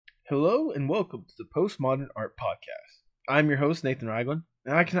Hello and welcome to the Postmodern Art Podcast. I'm your host, Nathan Ragland,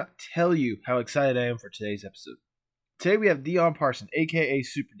 and I cannot tell you how excited I am for today's episode. Today we have Dion Parson, aka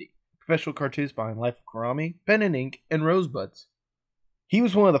Super D, professional cartoonist behind Life of Karami, Pen and Ink, and Rosebuds. He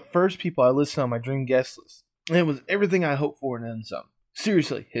was one of the first people I listed on my dream guest list, and it was everything I hoped for and then some.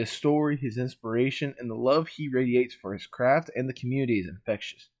 Seriously, his story, his inspiration, and the love he radiates for his craft and the community is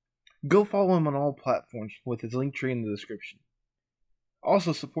infectious. Go follow him on all platforms with his link tree in the description.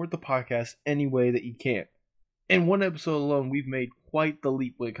 Also, support the podcast any way that you can. In one episode alone, we've made quite the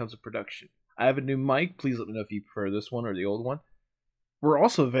leap when it comes to production. I have a new mic. Please let me know if you prefer this one or the old one. We're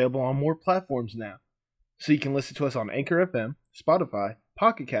also available on more platforms now, so you can listen to us on Anchor FM, Spotify,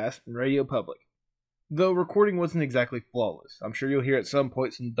 Pocket Cast, and Radio Public. Though recording wasn't exactly flawless, I'm sure you'll hear at some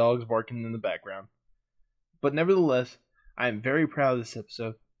point some dogs barking in the background. But nevertheless, I am very proud of this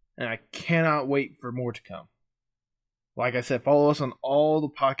episode, and I cannot wait for more to come. Like I said, follow us on all the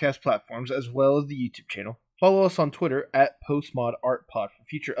podcast platforms as well as the YouTube channel. Follow us on Twitter at PostmodArtPod for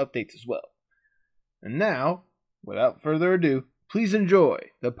future updates as well. And now, without further ado, please enjoy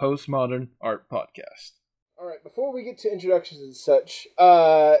the Postmodern Art Podcast. Alright, before we get to introductions and such,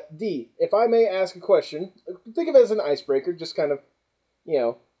 D, if I may ask a question, think of it as an icebreaker, just kind of,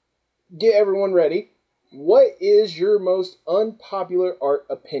 get everyone ready. What is your most unpopular art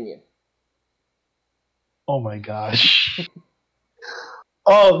opinion? Oh my gosh.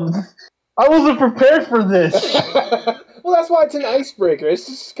 I wasn't prepared for this. Well, that's why it's an icebreaker. It's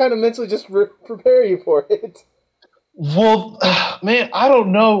just kind of mentally just prepare you for it. Well, man, I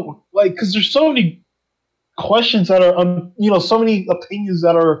don't know. Because there's so many questions that are, so many opinions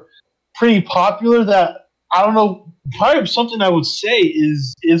that are pretty popular that I don't know. Probably something I would say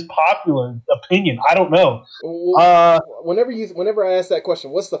is popular opinion. I don't know. Whenever I ask that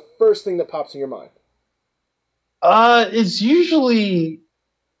question, what's the first thing that pops in your mind? It's usually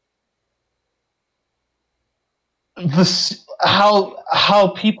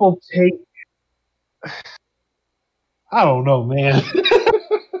how people take. I don't know, man.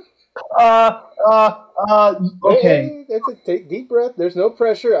 Okay. Hey, take deep breath. There's no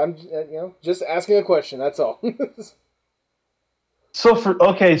pressure. I'm, just asking a question. That's all. So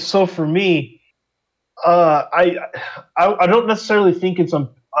for me, I don't necessarily think it's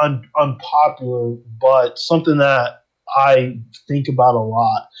unpopular, but something that I think about a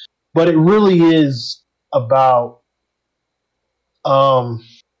lot. But it really is about how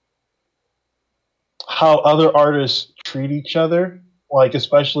other artists treat each other,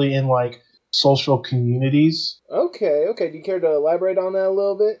 especially in social communities. Okay. Do you care to elaborate on that a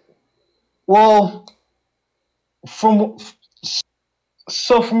little bit? Well, from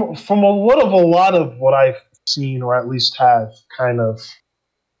a lot of what I've seen, or at least have kind of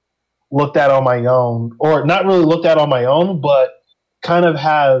looked at on my own, or not really looked at on my own, but kind of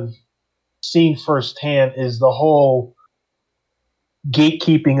have seen firsthand, is the whole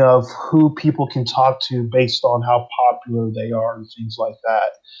gatekeeping of who people can talk to based on how popular they are and things like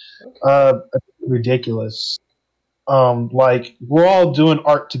that. Okay. Ridiculous. We're all doing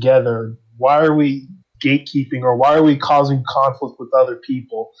art together. Why are we gatekeeping, or why are we causing conflict with other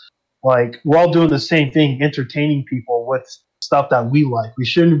people? We're all doing the same thing, entertaining people with stuff that we like. We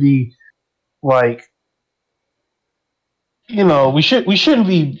shouldn't be we shouldn't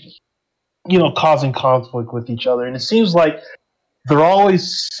be causing conflict with each other. And it seems like there's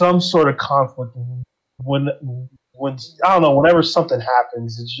always some sort of conflict when I don't know, whenever something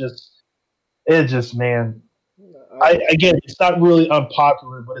happens. It's just man. Again, it's not really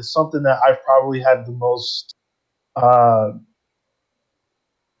unpopular, but it's something that I've probably had the most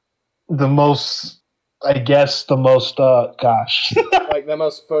gosh. Like the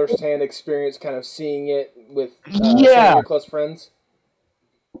most first-hand experience, kind of seeing it with some of your close friends?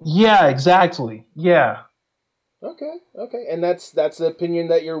 Yeah, exactly. Yeah. Okay. And that's the opinion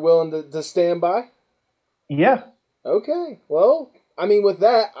that you're willing to stand by? Yeah. Okay. Well, with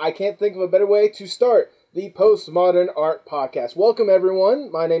that, I can't think of a better way to start the Postmodern Art Podcast. Welcome,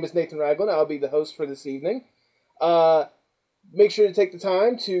 everyone. My name is Nathan Ragland. I'll be the host for this evening. Make sure to take the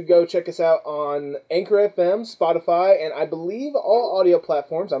time to go check us out on Anchor FM, Spotify, and I believe all audio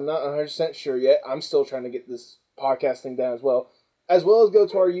platforms. I'm not 100% sure yet. I'm still trying to get this podcasting down as well. As well as go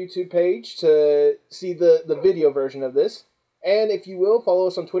to our YouTube page to see the video version of this. And if you will, follow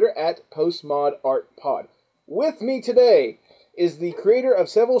us on Twitter at PostmodArtPod. With me today is the creator of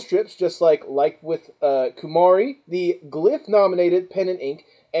several strips, just like with Kumari, the Glyph-nominated Pen and Ink,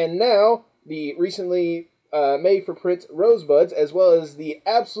 and now the recently made-for-print Rosebuds, as well as the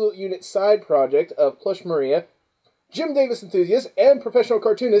Absolute Unit side project of Plush Maria, Jim Davis enthusiast, and professional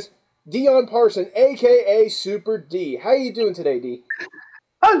cartoonist Dion Parson, a.k.a. Super D. How you doing today, D?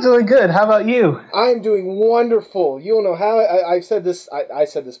 I'm doing good. How about you? I'm doing wonderful. You don't know how I've said this. I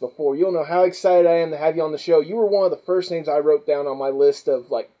said this before. You don't know how excited I am to have you on the show. You were one of the first names I wrote down on my list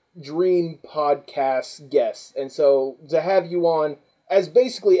of like dream podcast guests, and so to have you on as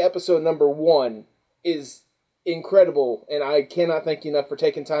basically episode number 1 is incredible. And I cannot thank you enough for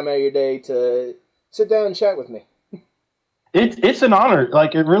taking time out of your day to sit down and chat with me. It's an honor.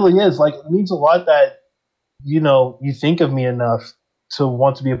 Like, it really is. Like, it means a lot that you think of me enough to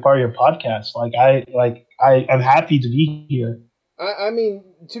want to be a part of your podcast. I'm happy to be here. I mean,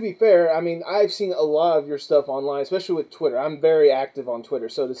 to be fair, I mean, I've seen a lot of your stuff online, especially with Twitter. I'm very active on Twitter,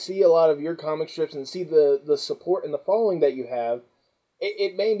 so to see a lot of your comic strips and see the support and the following that you have,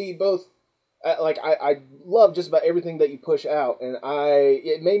 it made me both, I love just about everything that you push out, and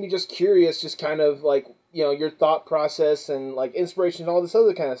it made me just curious, just kind of like, your thought process and like inspiration and all this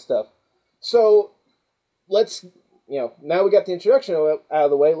other kind of stuff. So let's, now we got the introduction out of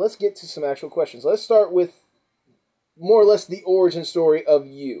the way, let's get to some actual questions. Let's start with more or less the origin story of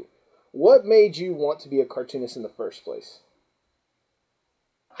you. What made you want to be a cartoonist in the first place?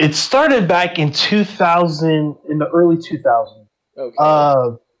 It started back in 2000, in the early 2000s.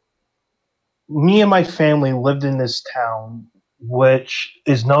 Okay. Me and my family lived in this town, which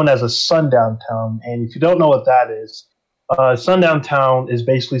is known as a sundown town. And if you don't know what that is, sundown town is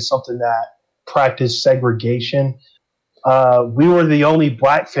basically something that practiced segregation. We were the only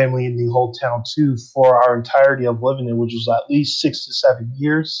black family in the whole town too for our entirety of living there, which was at least 6 to 7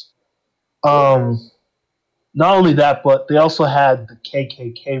 years. Not only that, but they also had the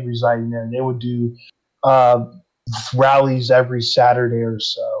KKK residing there, and they would do rallies every Saturday or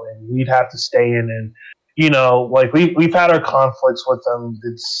so, and we'd have to stay in, and we've had our conflicts with them.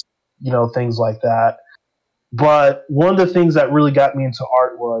 It's things like that. But one of the things that really got me into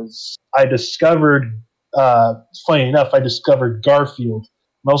art was I discovered. Funny enough, I discovered Garfield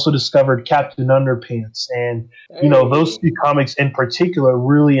and also discovered Captain Underpants. And, those two comics in particular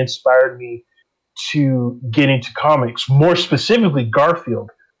really inspired me to get into comics, more specifically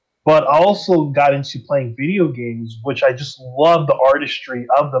Garfield. But I also got into playing video games, which I just loved the artistry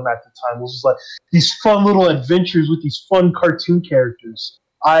of them at the time. It was just like these fun little adventures with these fun cartoon characters.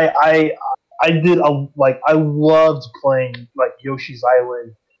 I loved playing like Yoshi's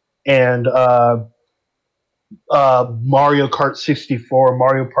Island and Mario Kart 64,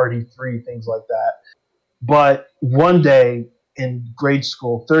 Mario Party 3, things like that. But one day in grade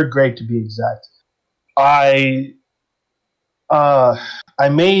school, 3rd grade to be exact, I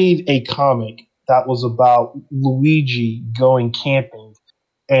made a comic that was about Luigi going camping,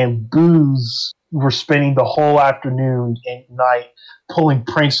 and Booze were spending the whole afternoon and night pulling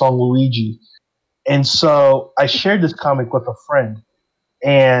pranks on Luigi. And so I shared this comic with a friend,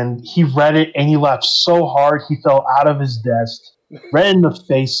 and he read it and he laughed so hard he fell out of his desk, red in the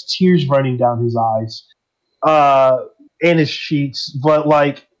face, tears running down his eyes, and his cheeks. But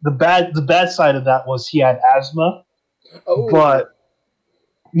like the bad side of that was he had asthma. Oh. But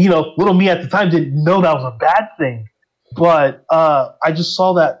little me at the time didn't know that was a bad thing. But I just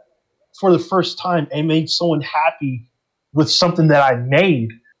saw that for the first time and made someone happy with something that I made.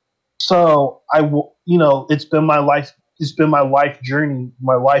 So it's been my life. It's been my life journey,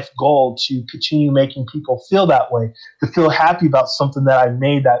 my life goal to continue making people feel that way, to feel happy about something that I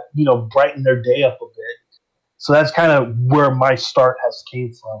made that, brightened their day up a bit. So that's kind of where my start has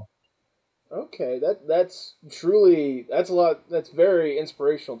came from. Okay, that's a lot. That's very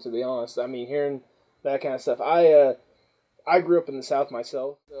inspirational, to be honest. I mean, hearing that kind of stuff. I grew up in the South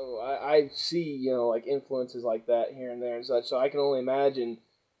myself, so I see like influences like that here and there and such. So I can only imagine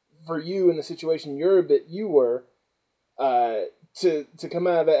for you in the situation you were. To come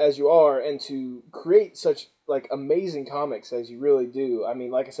out of it as you are and to create such like amazing comics as you really do. I mean,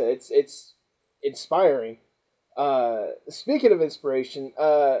 like I said, it's inspiring. Speaking of inspiration,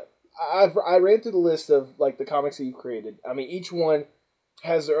 I ran through the list of like the comics that you've created. I mean, each one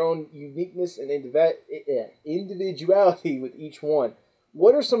has their own uniqueness and individuality with each one.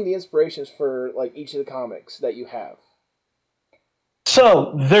 What are some of the inspirations for like each of the comics that you have?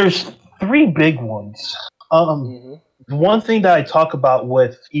 So there's 3 big ones. One thing that I talk about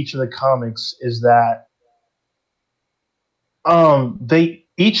with each of the comics is that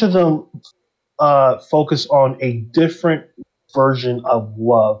each of them focus on a different version of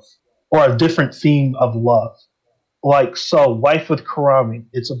love or a different theme of love. Like, so Life with Karami,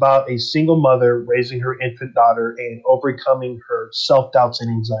 it's about a single mother raising her infant daughter and overcoming her self-doubts and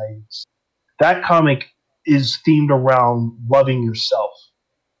anxieties. That comic is themed around loving yourself.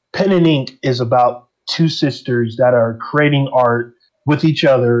 Pen and Ink is about 2 sisters that are creating art with each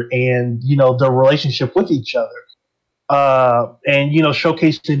other and, their relationship with each other. and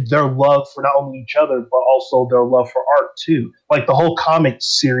showcasing their love for not only each other but also their love for art too. Like the whole comic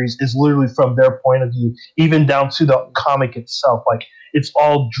series is literally from their point of view, even down to the comic itself. Like it's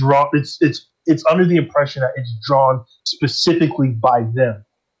all drawn. It's under the impression that it's drawn specifically by them.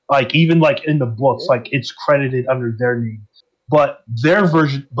 Like even like in the books, like it's credited under their name, but their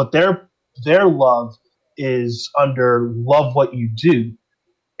version, but their love is under Love What You Do.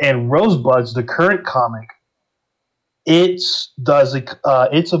 And Rosebuds, the current comic, it's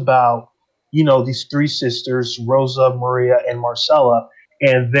about these three sisters, Rosa, Maria, and Marcella,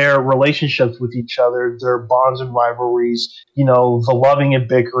 and their relationships with each other, their bonds and rivalries, the loving and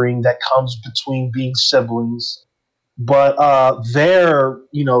bickering that comes between being siblings. But their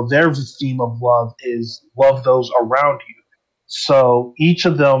theme of love is love those around you. So each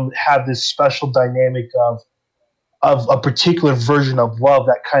of them have this special dynamic of a particular version of love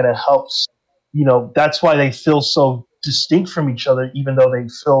that kind of helps. That's why they feel so distinct from each other, even though they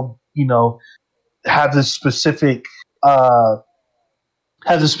feel have this specific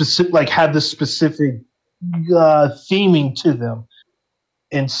theming to them.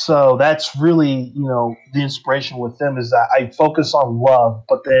 And so that's really, the inspiration with them is that I focus on love,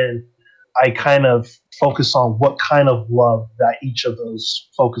 but then I kind of focus on what kind of love that each of those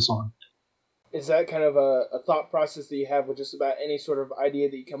focus on. Is that kind of a thought process that you have with just about any sort of idea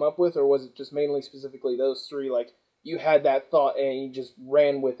that you come up with, or was it just mainly specifically those three? Like you had that thought and you just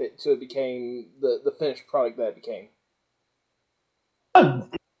ran with it till it became the finished product that it became?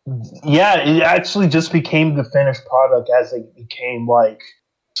 Yeah, it actually just became the finished product as it became. Like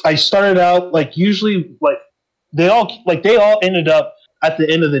I started out like usually like they all ended up at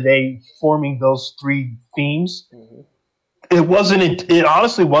the end of the day forming those three themes. Mm-hmm. It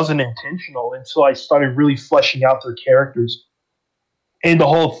honestly wasn't intentional until I started really fleshing out their characters and the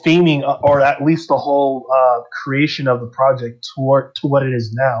whole theming, or at least the whole creation of the project to what it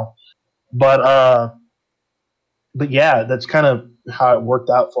is now. But yeah, that's kind of how it worked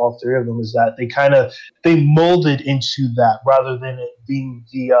out for all three of them. Is that they molded into that rather than it being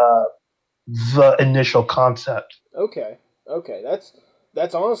the initial concept. Okay,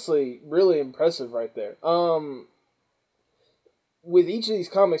 that's honestly really impressive right there. With each of these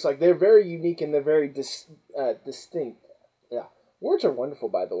comics, like they're very unique and they're very distinct. Yeah, words are wonderful,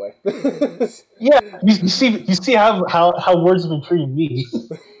 by the way. Yeah, you see how words have been treating me.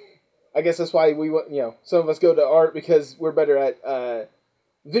 I guess that's why some of us go to art because we're better at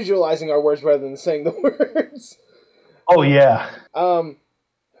visualizing our words rather than saying the words. Oh yeah.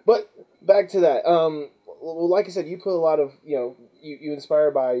 But back to that. Well, like I said, you put a lot of you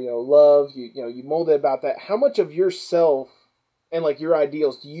inspired by love. You molded about that. How much of yourself and like your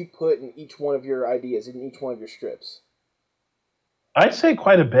ideals do you put in each one of your ideas, in each one of your strips? I'd say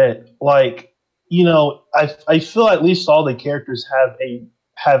quite a bit. Like, I feel at least all the characters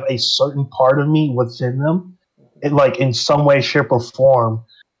have a certain part of me within them, in some way, shape, or form.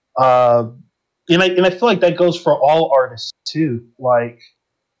 And I feel like that goes for all artists too. Like,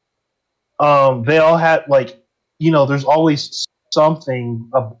 they all have there's always something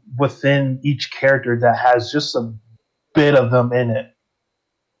within each character that has just a bit of them in it.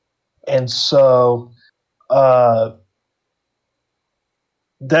 And so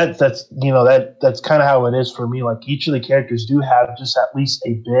that's kind of how it is for me. Like each of the characters do have just at least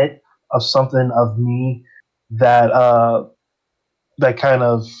a bit of something of me that kind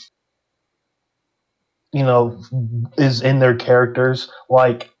of is in their characters.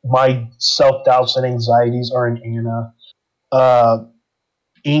 Like my self-doubts and anxieties are in Anna.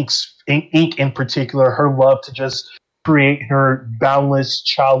 Ink in particular, her love to just create her boundless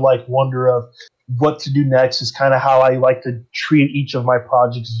childlike wonder of what to do next is kind of how I like to treat each of my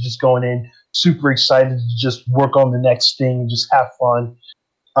projects, just going in super excited to just work on the next thing and just have fun.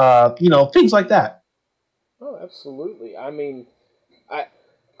 Things like that. Oh, absolutely. I mean,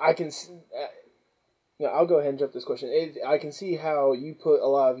 I can I'll go ahead and jump this question. I can see how you put a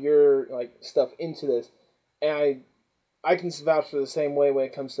lot of your stuff into this, and I can vouch for the same way when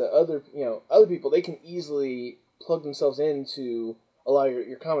it comes to other people. They can easily plug themselves into a lot of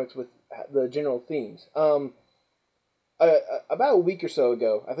your comics with the general themes. About a week or so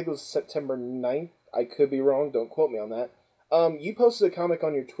ago, I think it was September 9th, I could be wrong, don't quote me on that, you posted a comic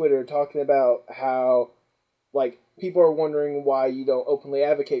on your Twitter talking about how people are wondering why you don't openly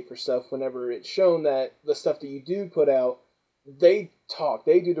advocate for stuff whenever it's shown that the stuff that you do put out, they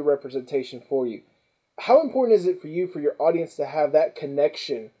do the representation for you. How important is it for you, for your audience, to have that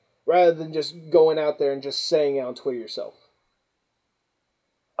connection rather than just going out there and just saying it on Twitter yourself?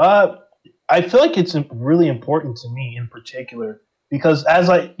 I feel like it's really important to me in particular because as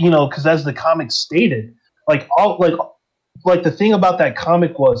the comic stated, like the thing about that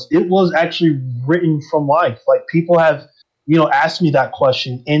comic was it was actually written from life. Like people have, asked me that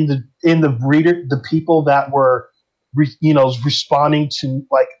question in the reader, the people that were, responding to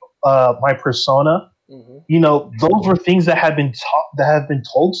like my persona. Mm-hmm. Those were things that have been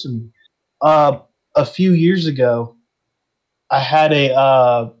told to me. A few years ago, I had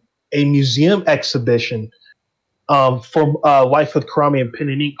a museum exhibition for Life with Karami and Pen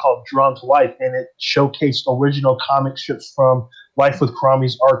and Ink called Drawn to Life, and it showcased original comic strips from Life with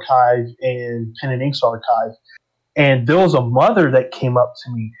Karami's archive and Pen and Ink's archive. And there was a mother that came up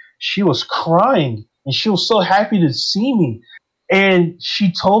to me. She was crying, and she was so happy to see me. And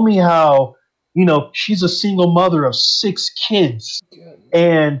she told me how, she's a single mother of 6 kids. Good.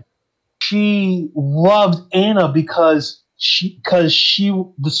 And she loved Anna because she,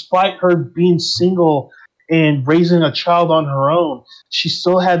 despite her being single and raising a child on her own, she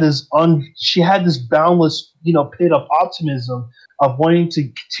still had this boundless, pit of optimism of wanting to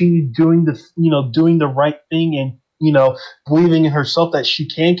continue doing the right thing and, believing in herself that she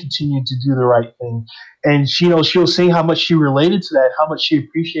can continue to do the right thing. And she was saying how much she related to that, how much she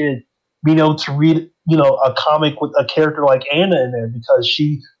appreciated being able to read, a comic with a character like Anna in there because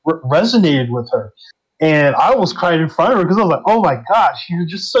she resonated with her. And I was crying in front of her because I was like, oh my gosh, you're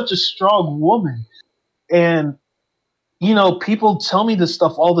just such a strong woman. And, people tell me this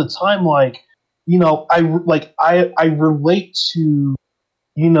stuff all the time. Like, I relate to,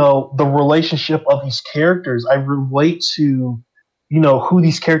 the relationship of these characters. I relate to, who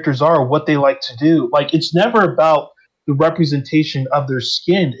these characters are, what they like to do. Like, it's never about the representation of their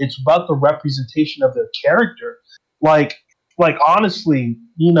skin. It's about the representation of their character. Like honestly,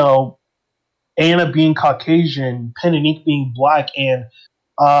 Anna being Caucasian, Pen and Ink being black, and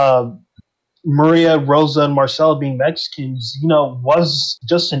Maria, Rosa, and Marcella being Mexicans, was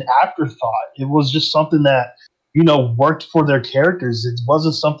just an afterthought. It was just something that, worked for their characters. It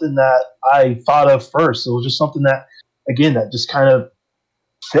wasn't something that I thought of first. It was just something that, again, that just kind of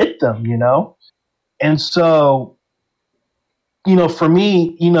fit them, And so, for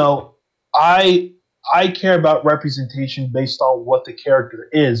me, I care about representation based on what the character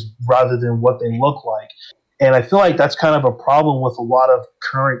is rather than what they look like. And I feel like that's kind of a problem with a lot of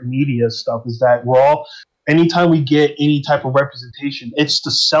current media stuff is that anytime we get any type of representation, it's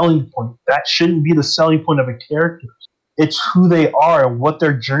the selling point. That shouldn't be the selling point of a character. It's who they are and what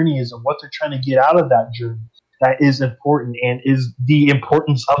their journey is and what they're trying to get out of that journey that is important and is the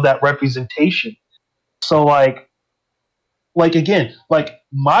importance of that representation. So again,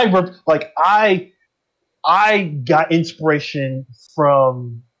 I got inspiration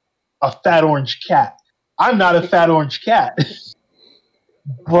from a fat orange cat. I'm not a fat orange cat,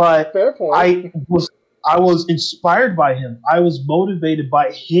 but fair point. I was inspired by him. I was motivated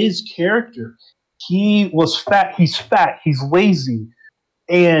by his character. He was fat. He's lazy,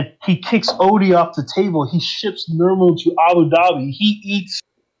 and he kicks Odie off the table. He ships Nermal to Abu Dhabi. He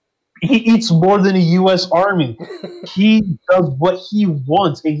eats more than a U.S. Army. He does what he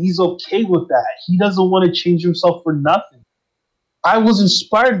wants, and he's okay with that. He doesn't want to change himself for nothing. I was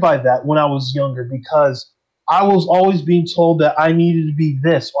inspired by that when I was younger because I was always being told that I needed to be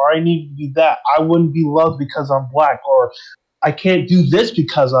this or I needed to be that. I wouldn't be loved because I'm black, or I can't do this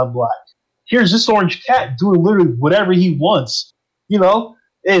because I'm black. Here's this orange cat doing literally whatever he wants.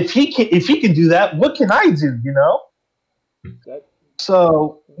 If he can do that, what can I do?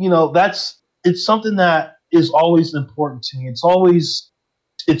 So it's something that is always important to me. It's always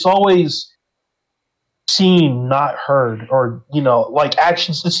seen, not heard, or like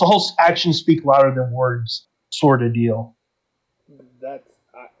actions. It's the whole actions speak louder than words sort of deal.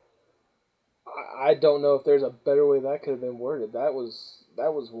 I don't know if there's a better way that could have been worded. That was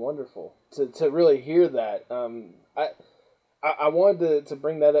wonderful to really hear that. I wanted to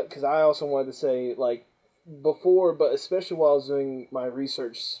bring that up because I also wanted to say before, but especially while I was doing my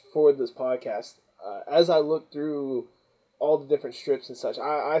research for this podcast, as I looked through all the different strips and such,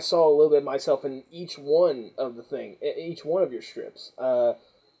 I saw a little bit of myself in each one of your strips.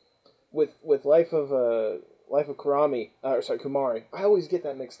 With Life of Karami, sorry, Kumari. I always get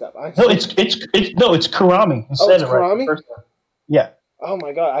that mixed up. It's Karami. You said it's Karami? Right yeah. Oh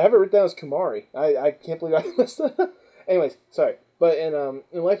my god, I have it written down as Kumari. I can't believe I messed that up. Anyways, sorry. But in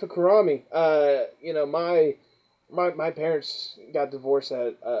Life of Karami, my parents got divorced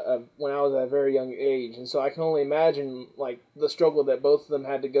at when I was at a very young age, and so I can only imagine the struggle that both of them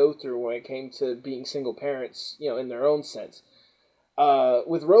had to go through when it came to being single parents, in their own sense.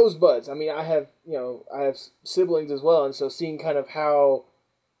 With Rosebuds, I mean, I have siblings as well, and so seeing kind of how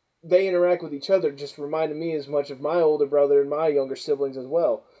they interact with each other just reminded me as much of my older brother and my younger siblings as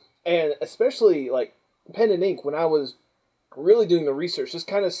well, and especially Pen and Ink when I was really doing the research, just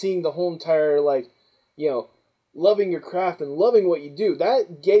kind of seeing the whole entire, like, loving your craft and loving what you do,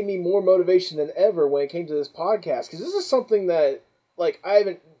 that gave me more motivation than ever when it came to this podcast. Because this is something that, like, I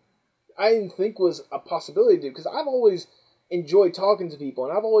didn't think was a possibility to do. Because I've always enjoyed talking to people,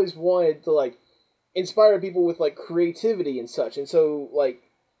 and I've always wanted to, like, inspire people with, like, creativity and such. And so, like,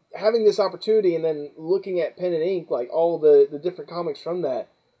 having this opportunity and then looking at Pen and Ink, like, all the different comics from that,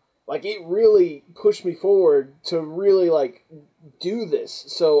 like, it really pushed me forward to really, like, do this.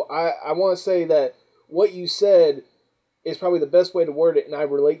 So I want to say that what you said is probably the best way to word it, and I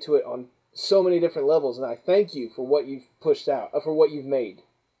relate to it on so many different levels, and I thank you for what you've pushed out, for what you've made.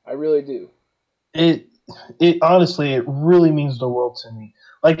 I really do. It honestly, it really means the world to me.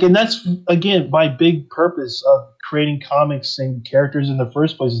 Like, and that's, again, my big purpose of creating comics and characters in the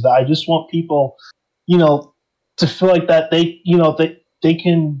first place, is that I just want people, to feel like that they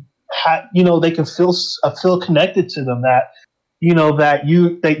can they can feel connected to them, that that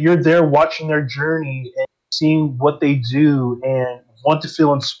you're there watching their journey and seeing what they do, and want to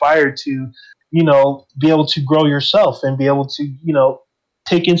feel inspired to be able to grow yourself and be able to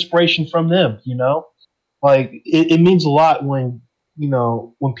take inspiration from them. Like, it means a lot when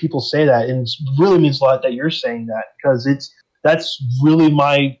when people say that, and it really means a lot that you're saying that, because that's really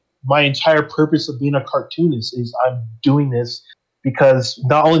my entire purpose of being a cartoonist. Is I'm doing this because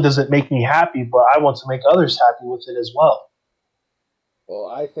not only does it make me happy, but I want to make others happy with it as well. Well,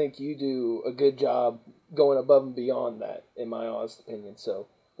 I think you do a good job going above and beyond that, in my honest opinion. So,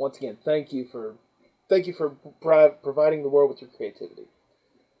 once again, thank you for providing the world with your creativity.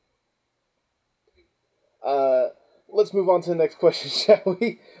 Let's move on to the next question, shall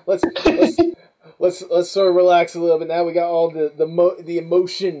we? Let's sort of relax a little bit. Now we got all the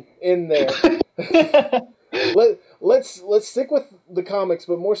emotion in there. Let's stick with the comics,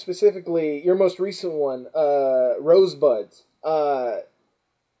 but more specifically, your most recent one, Rosebuds.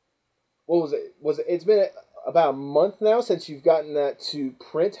 What was it? It's been about a month now since you've gotten that to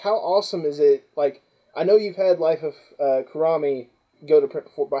print. How awesome is it? Like, I know you've had Life of Kurami go to print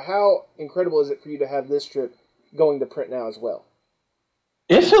before, but how incredible is it for you to have this strip going to print now as well?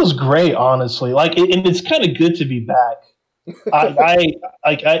 It feels great, honestly. Like, and it's kind of good to be back. I've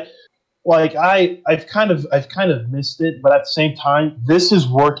kind of missed it, but at the same time, this is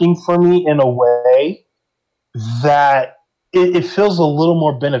working for me in a way that it feels a little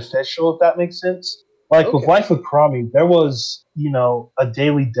more beneficial, if that makes sense. Like, okay. With Life of Kurami, there was, a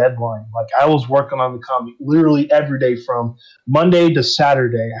daily deadline. Like, I was working on the comic literally every day from Monday to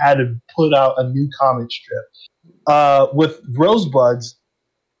Saturday. I had to put out a new comic strip. With Rosebuds,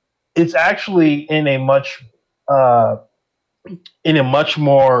 it's actually in a much more,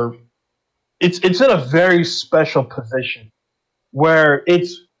 it's in a very special position where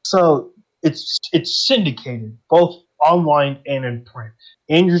it's syndicated, both online and in print.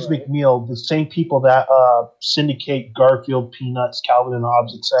 Andrews McNeil, the same people that syndicate Garfield, Peanuts, Calvin and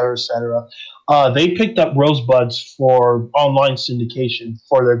Hobbes, et cetera, they picked up Rosebuds for online syndication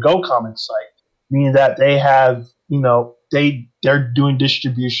for their Go Comics site, meaning that they have, they're doing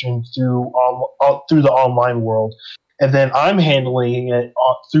distribution through the online world, and then I'm handling it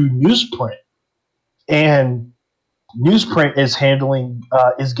through Newsprint, and Newsprint is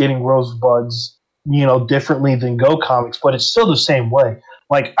getting Rosebuds, differently than Go Comics, but it's still the same way.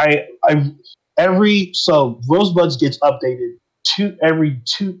 Like, Rosebuds gets updated every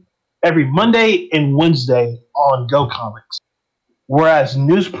Monday and Wednesday on Go Comics, whereas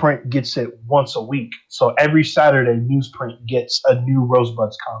Newsprint gets it once a week. So every Saturday, Newsprint gets a new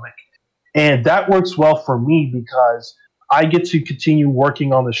Rosebuds comic, and that works well for me because I get to continue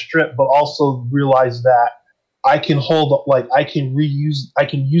working on the strip, but also realize that I can use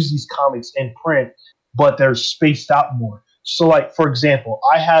these comics in print, but they're spaced out more. So, like, for example,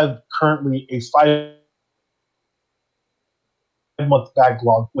 I have currently a 5-month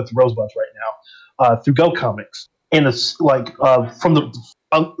backlog with Rosebuds right now through Go Comics, and it's from the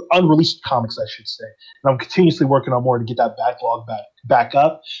unreleased comics, I should say. And I'm continuously working on more to get that backlog back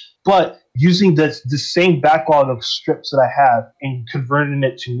up. But using the same backlog of strips that I have and converting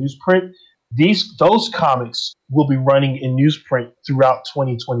it to newsprint, those comics will be running in newsprint throughout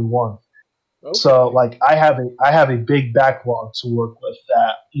 2021. Okay. So, like, I have a big backlog to work with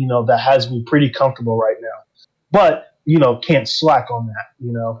that that has me pretty comfortable right now, but can't slack on that.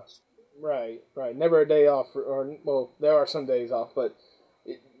 Right. Never a day off, or well, there are some days off, but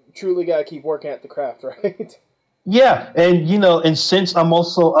truly got to keep working at the craft, right? Yeah, and and since I'm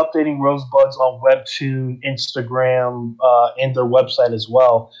also updating Rosebuds on Webtoon, Instagram, and their website as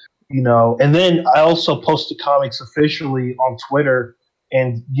well, and then I also post the comics officially on Twitter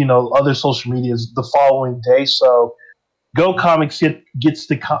and other social medias the following day. So Go Comics gets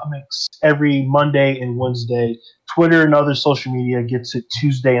the comics every Monday and Wednesday. Twitter and other social media gets it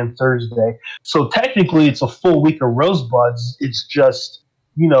Tuesday and Thursday. So technically, it's a full week of Rosebuds. It's just,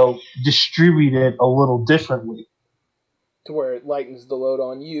 distributed a little differently. To where it lightens the load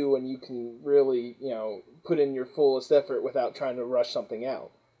on you and you can really, put in your fullest effort without trying to rush something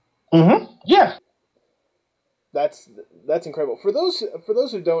out. Mm-hmm. Yeah. That's incredible. For those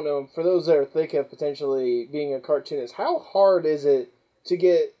who don't know, for those that are thinking of potentially being a cartoonist, how hard is it to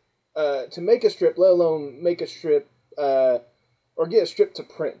get to make a strip, let alone make a strip or get a strip to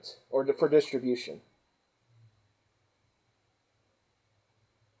print or for distribution?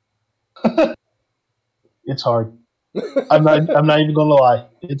 It's hard. I'm not even gonna lie.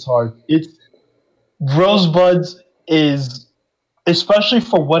 It's hard. It's Rosebuds is, especially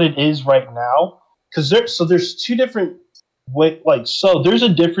for what it is right now, because there's two different there's a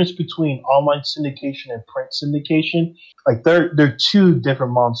difference between online syndication and print syndication. Like they're two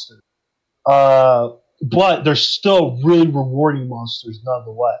different monsters. But they're still really rewarding monsters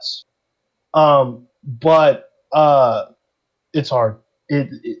nonetheless. But it's hard.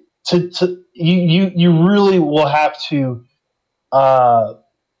 You really will have to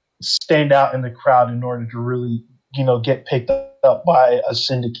stand out in the crowd in order to really get picked up by a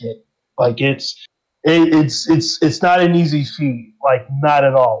syndicate. Like it's not an easy feat. Like not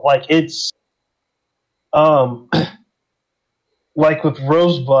at all. Like it's like with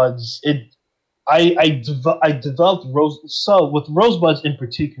Rosebuds, I developed with Rosebuds in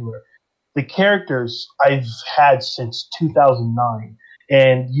particular, the characters I've had since 2009,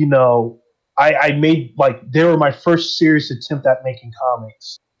 and I made they were my first serious attempt at making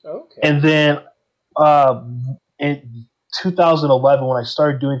comics. Okay. And then in 2011, when I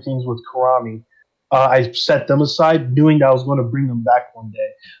started doing things with Karami, I set them aside, knowing that I was going to bring them back one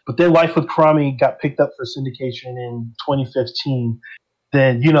day. But then Life with Karami got picked up for syndication in 2015.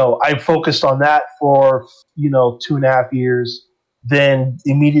 Then, I focused on that for, 2.5 years. Then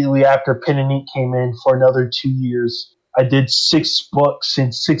immediately after Pen and Ink came in for another 2 years, I did 6 books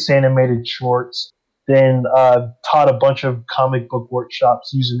and 6 animated shorts. Then taught a bunch of comic book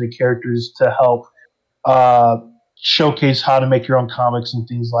workshops using the characters to help showcase how to make your own comics and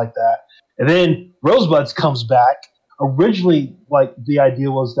things like that. And then Rosebuds comes back. Originally, the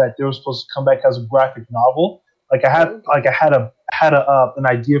idea was that they were supposed to come back as a graphic novel. I had an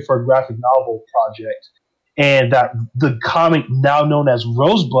idea for a graphic novel project, and that the comic now known as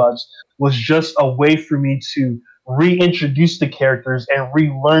Rosebuds was just a way for me to reintroduce the characters and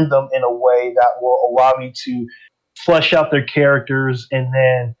relearn them in a way that will allow me to flesh out their characters and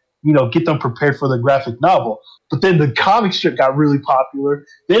then get them prepared for the graphic novel. But then the comic strip got really popular.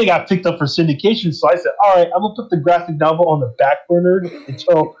 Then it got picked up for syndication. So I said, all right, I'm going to put the graphic novel on the back burner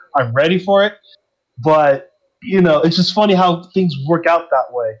until I'm ready for it. But, it's just funny how things work out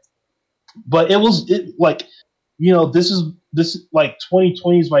that way. But this is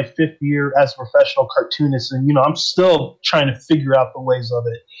 2020 is my 5th year as a professional cartoonist. And, I'm still trying to figure out the ways of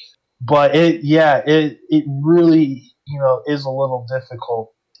it. But it really, is a little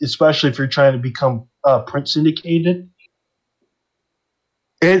difficult, especially if you're trying to become print syndicated.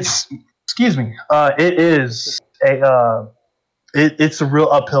 It is it's a real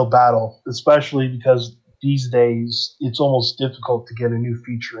uphill battle, especially because these days it's almost difficult to get a new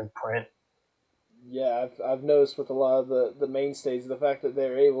feature in print. Yeah, I've noticed with a lot of the mainstays the fact that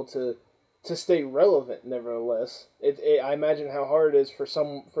they're able to stay relevant. Nevertheless, I imagine how hard it is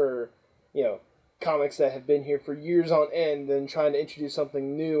for comics that have been here for years on end and trying to introduce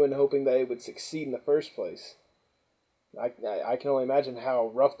something new and hoping that it would succeed in the first place. I can only imagine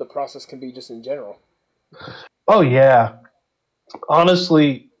how rough the process can be just in general. Oh yeah,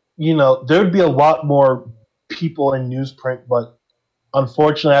 honestly, there'd be a lot more people in newsprint, but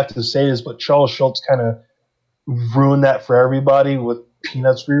unfortunately, I have to say this, but Charles Schultz kind of ruined that for everybody with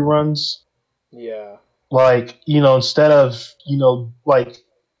Peanuts reruns. Yeah. Instead of,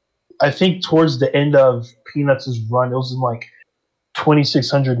 I think towards the end of Peanuts' run, it was in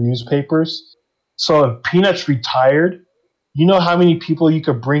 2,600 newspapers. So if Peanuts retired, you know how many people you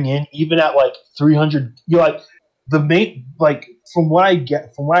could bring in, even at 300. From what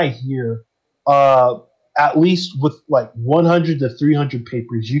I hear, at least with 100 to 300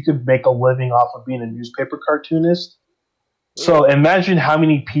 papers, you could make a living off of being a newspaper cartoonist. So imagine how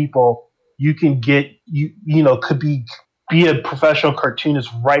many people you can get, could be a professional cartoonist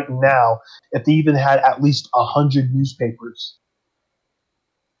right now if they even had at least 100 newspapers.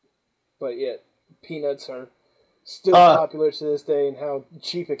 But yet, Peanuts are still popular to this day, and how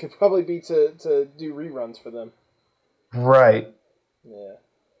cheap it could probably be to do reruns for them. Right. Yeah.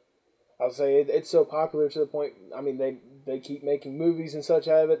 I'll say it's so popular to the point. I mean, they keep making movies and such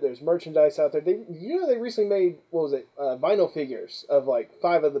out of it. There's merchandise out there. They recently made, what was it, vinyl figures of like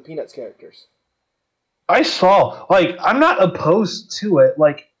 5 of the Peanuts characters. I saw. Like, I'm not opposed to it.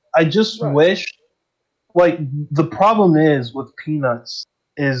 Like, I just wish. Like, the problem is with Peanuts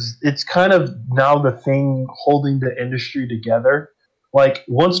is it's kind of now the thing holding the industry together. Like,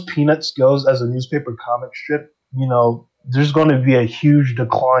 once Peanuts goes as a newspaper comic strip, there's going to be a huge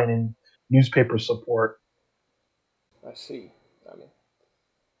decline in newspaper support. I see. I mean,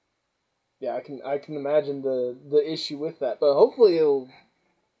 yeah, I can imagine the issue with that, but hopefully it'll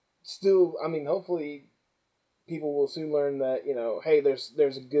still. I mean, hopefully people will soon learn that hey,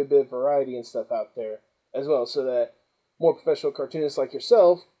 there's a good bit of variety and stuff out there as well, so that more professional cartoonists like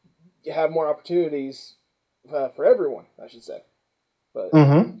yourself have more opportunities for everyone, I should say. But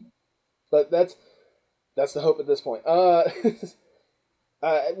but that's the hope at this point.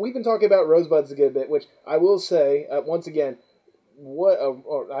 We've been talking about Rosebuds a good bit, which I will say once again, what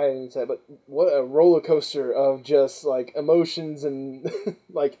a roller coaster of just like emotions and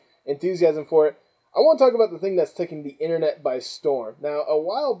like enthusiasm for it. I want to talk about the thing that's taking the internet by storm. Now, a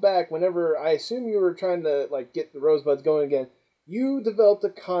while back, whenever I assume you were trying to like get the Rosebuds going again, you developed a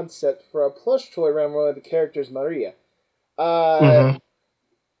concept for a plush toy around one of the characters, Maria. And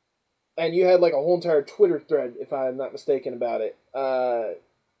you had like a whole entire Twitter thread, if I'm not mistaken, about it.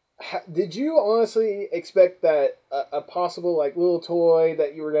 Did you honestly expect that a possible like little toy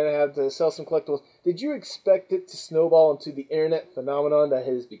that you were going to have to sell some collectibles, did you expect it to snowball into the internet phenomenon that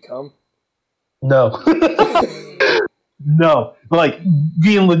it has become? No. No. Like,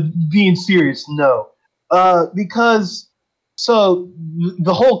 being serious, no. Because the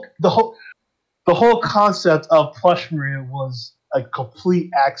whole concept of Plush Maria was a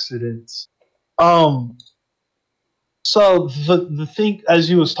complete accident. So the thing, as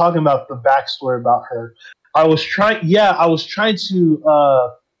you was talking about the backstory about her, I was trying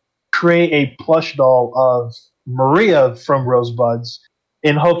to create a plush doll of Maria from Rosebuds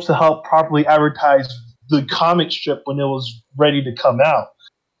in hopes to help properly advertise the comic strip when it was ready to come out.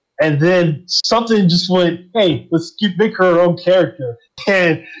 And then something just went, hey, let's make her own character.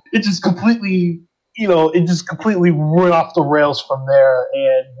 And it just completely went off the rails from there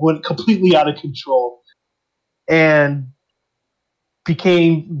and went completely out of control. And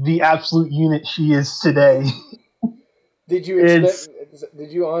became the absolute unit she is today. Did you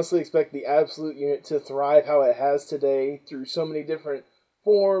honestly expect the absolute unit to thrive how it has today through so many different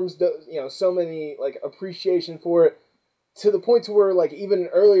forms, so many like appreciation for it, to the point to where like even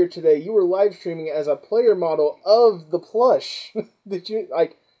earlier today you were live streaming as a player model of the plush? Did you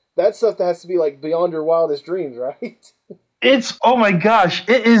like that stuff? That has to be like beyond your wildest dreams, right? It's, oh my gosh,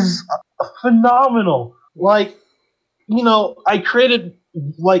 it is phenomenal. Like, I created,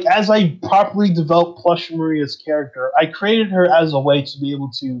 like, as I properly developed Plush Maria's character, I created her as a way to be able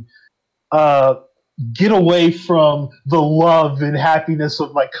to get away from the love and happiness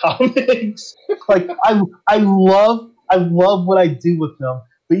of my comics. Like, I love what I do with them,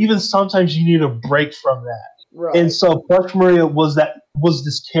 but even sometimes you need a break from that. Right. And so Plush Maria was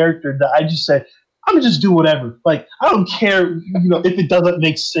this character that I just said, I'm gonna just do whatever. Like, I don't care, if it doesn't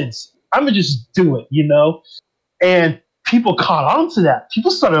make sense. I'm gonna just do it, And people caught on to that. People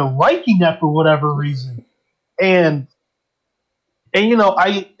started liking that for whatever reason. And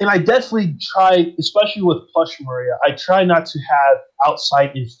I definitely try, especially with Plush Maria, I try not to have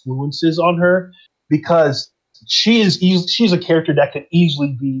outside influences on her, because she's a character that could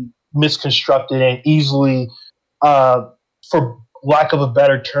easily be misconstructed and easily, for lack of a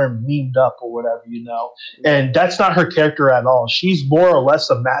better term, memed up or whatever, And that's not her character at all. She's more or less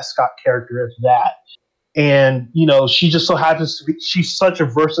a mascot character, if that. And, she just so happens to be, she's such a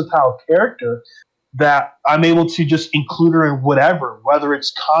versatile character that I'm able to just include her in whatever, whether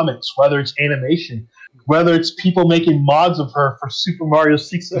it's comics, whether it's animation, whether it's people making mods of her for Super Mario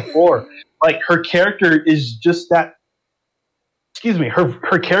 64. Like, her character is just that,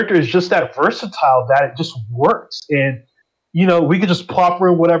 her character is just that versatile that it just works. And, we could just plop her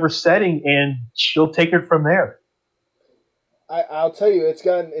in whatever setting and she'll take it from there. I'll tell you, it's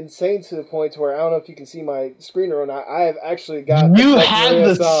gotten insane to the point where I don't know if you can see my screen or not. I have actually got you have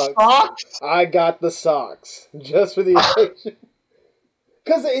the socks. I got the socks just for the occasion,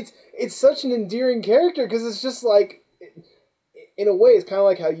 because it's such an endearing character. Because it's just like, in a way, it's kind of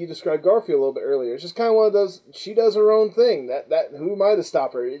like how you described Garfield a little bit earlier. It's just kind of one of those. She does her own thing. That who am I to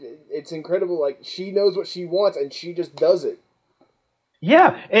stop her? It's incredible. Like, she knows what she wants and she just does it.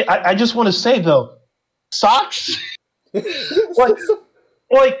 Yeah, I just want to say though, socks.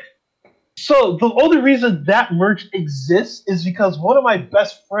 So the only reason that merch exists is because one of my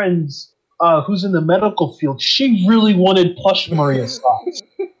best friends who's in the medical field, she really wanted plush Maria socks.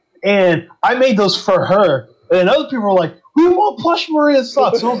 And I made those for her. And other people were like, we want plush Maria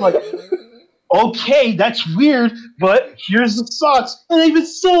socks. And I was like, okay, that's weird, but here's the socks. And they've been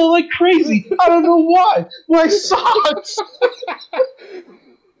selling like crazy. I don't know why. My socks.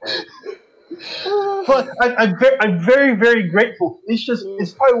 But I'm very, very grateful.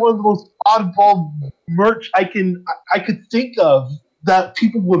 It's probably one of the most oddball merch I could think of that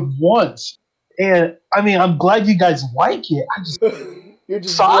people would want. And I mean, I'm glad you guys like it. You're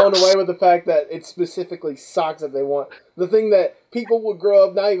just socks? blown away with the fact that it's specifically socks that they want. The thing that people would grow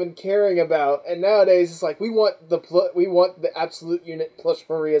up not even caring about, and nowadays it's like we want the absolute unit plush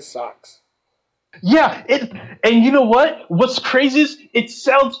Maria socks. Yeah, and you know what? What's crazy is it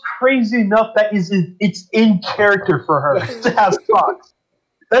sounds crazy enough that it's in character for her to have socks.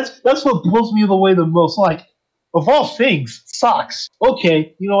 That's what blows me away the most. Like, of all things, socks.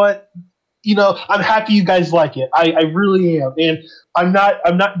 Okay, you know what? You know, I'm happy you guys like it. I really am, and I'm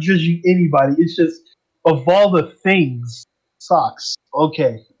not judging anybody. It's just of all the things, socks.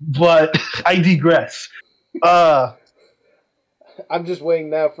 Okay, but I digress. I'm just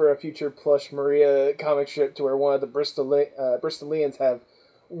waiting now for a future plush Maria comic strip to where one of the Bristolians have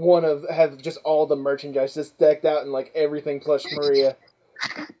just all the merchandise just decked out in like everything plush Maria.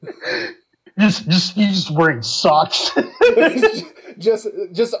 just wearing socks.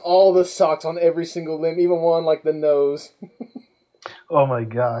 just all the socks on every single limb, even one like the nose. Oh my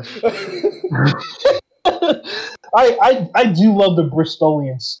gosh. I do love the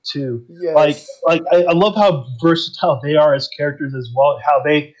Bristolians too. Yes. Like I love how versatile they are as characters as well. How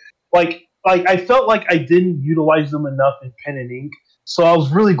they like I felt like I didn't utilize them enough in Pen and Ink, so I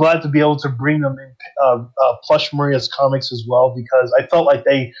was really glad to be able to bring them in Plush Maria's comics as well, because I felt like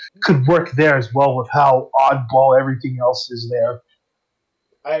they could work there as well with how oddball everything else is there.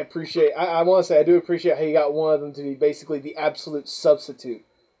 I want to say I do appreciate how you got one of them to be basically the absolute substitute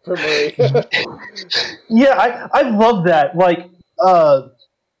for Maria. Yeah, I love that. Like, I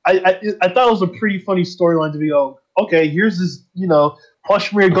thought it was a pretty funny storyline to be okay, here's this,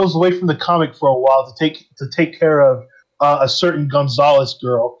 Plush Maria goes away from the comic for a while to take care of a certain Gonzalez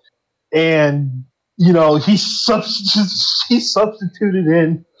girl, and he's substituted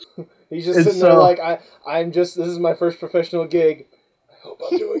in. He's just sitting there like, this is my first professional gig. I hope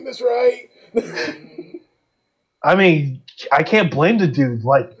I'm doing this right. I mean, I can't blame the dude.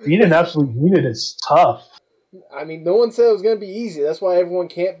 Like, being an absolute unit is tough. I mean, no one said it was going to be easy. That's why everyone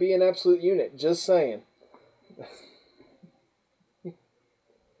can't be an absolute unit. Just saying.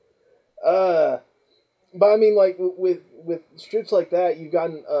 But I mean, like, with strips like that, you've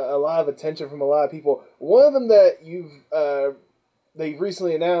gotten a lot of attention from a lot of people. One of them that they've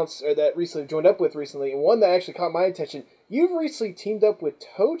recently announced, or that recently joined up with recently, and one that actually caught my attention, you've recently teamed up with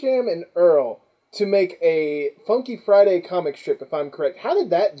Toe Jam and Earl to make a Funky Friday comic strip, if I'm correct. How did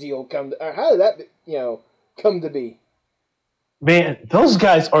that deal come to be? Man, those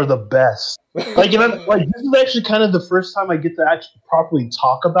guys are the best. Like, this is actually kind of the first time I get to actually properly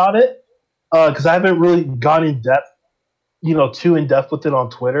talk about it, because I haven't really gone in depth, too in depth with it on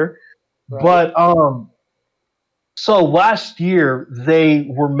Twitter. Right. But so last year they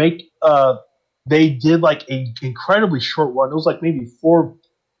did like a incredibly short one. It was like maybe four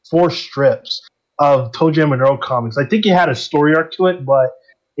strips of Toe Jam and Earl comics. I think it had a story arc to it, but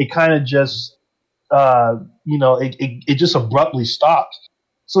it kind of just it just abruptly stopped.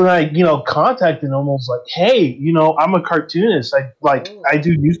 So then I contacted them and was like, hey, I'm a cartoonist. I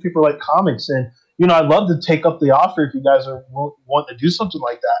do newspaper like comics, and I'd love to take up the offer if you guys want to do something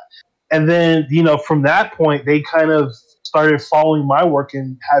like that. And then from that point they kind of started following my work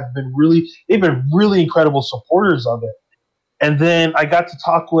and they've been really incredible supporters of it. And then I got to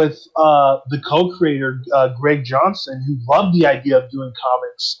talk with the co-creator, Greg Johnson, who loved the idea of doing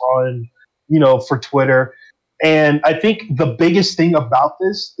comics on, for Twitter. And I think the biggest thing about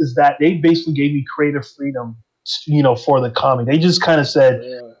this is that they basically gave me creative freedom, for the comic. They just kind of said,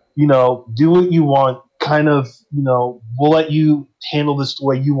 do what you want, kind of, we'll let you handle this the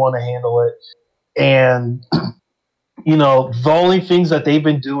way you want to handle it. And, the only things that they've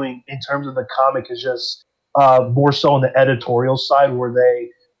been doing in terms of the comic is just more so on the editorial side, where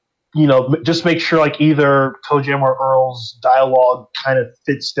they, just make sure like either Toe Jam or Earl's dialogue kind of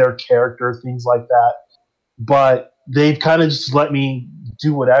fits their character, things like that. But they've kind of just let me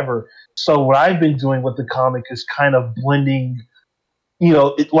do whatever. So what I've been doing with the comic is kind of blending,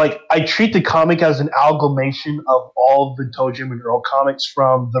 I treat the comic as an amalgamation of all of the Toe Jam and Earl comics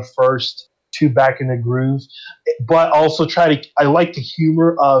from the first to Back in the Groove, but also I like the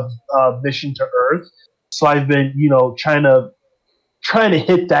humor of Mission to Earth. So I've been, trying to trying to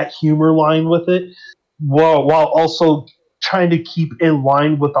hit that humor line with it, while also trying to keep in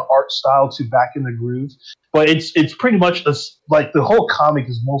line with the art style to back in the groove. But it's pretty much like the whole comic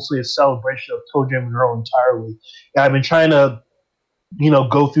is mostly a celebration of Toe Jam and Earl entirely. And I've been trying to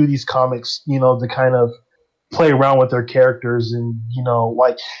go through these comics, to kind of play around with their characters, and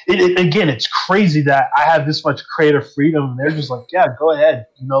like again, it's crazy that I have this much creative freedom, and they're just like, yeah, go ahead,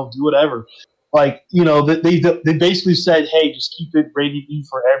 do whatever. Like, they basically said, hey, just keep it rated E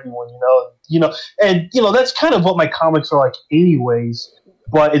for everyone, and that's kind of what my comics are like, anyways.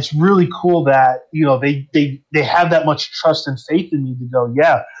 But it's really cool that they have that much trust and faith in me to go,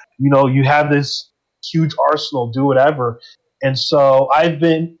 yeah, you have this huge arsenal, do whatever. And so I've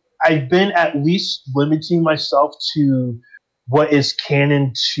been at least limiting myself to what is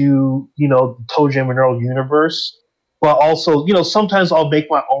canon to the Toe Jam and Earl universe, but also sometimes I'll make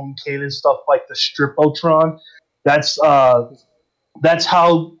my own canon stuff like the Stripotron. That's how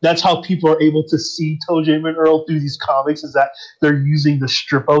people are able to see Toe Jam and Earl through these comics, is that they're using the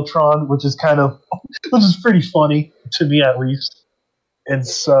Stripotron, which is which is pretty funny to me at least. And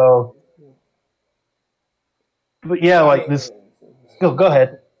so, but yeah, like this. Go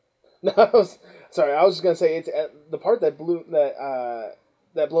ahead. No, sorry. I was just gonna say it's the part that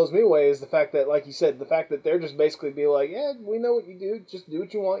that blows me away is the fact that, like you said, the fact that they're just basically be like, yeah, we know what you do, just do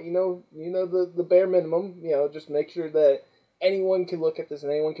what you want. The bare minimum. Just make sure that anyone can look at this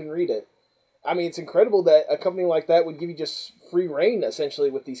and anyone can read it. I mean, it's incredible that a company like that would give you just free reign essentially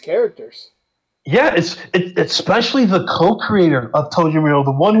with these characters. Yeah, it's especially the co-creator of Toe Jam and Earl,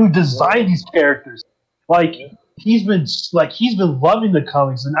 the one who designed these characters. Like. Yeah. He's been loving the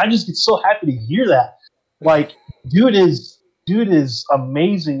comics, and I just get so happy to hear that. Like, dude is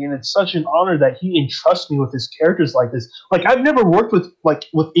amazing, and it's such an honor that he entrusts me with his characters like this. Like, I've never worked with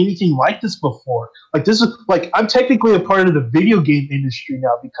anything like this before. Like, this is like, I'm technically a part of the video game industry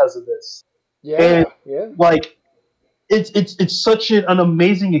now because of this. Yeah, and, yeah. Like, it's such an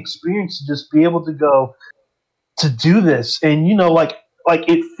amazing experience to just be able to go to do this, and like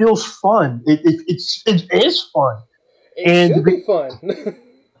it feels fun. It is fun. It should be fun.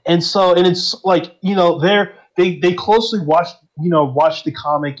 and it's like they closely watch the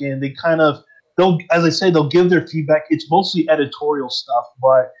comic, and they kind of they'll give their feedback. It's mostly editorial stuff,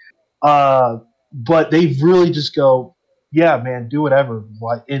 but they really just go, yeah, man, do whatever.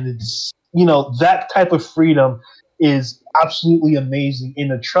 Like, and it's that type of freedom is absolutely amazing, and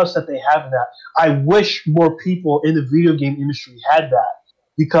the trust that they have in that. I wish more people in the video game industry had that,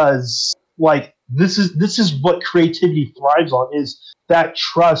 because like this is what creativity thrives on, is that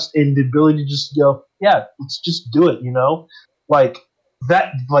trust and the ability to just go, yeah, let's just do it, like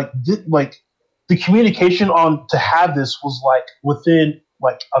that, like the communication on to have this was like within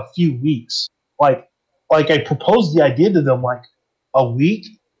like a few weeks, like I proposed the idea to them like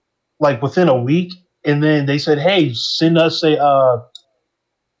within a week. And then they said, "Hey, send us a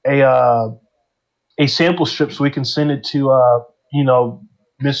sample strip so we can send it to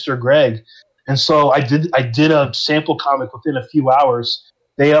Mr. Greg." And so I did a sample comic within a few hours.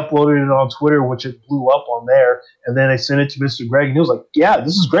 They uploaded it on Twitter, which it blew up on there, and then I sent it to Mr. Greg, and he was like, "Yeah,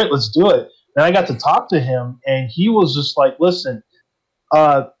 this is great. Let's do it." And I got to talk to him, and he was just like, "Listen,"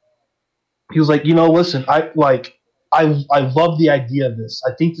 he was like, "Listen, I love the idea of this.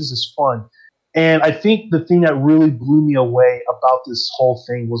 I think this is fun." And I think the thing that really blew me away about this whole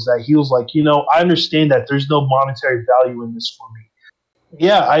thing was that he was like, I understand that there's no monetary value in this for me.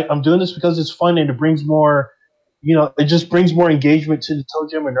 Yeah, I'm doing this because it's fun, and it brings more, it just brings more engagement to the Toe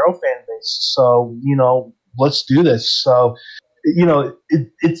Jam and Earl fan base. So, let's do this. So,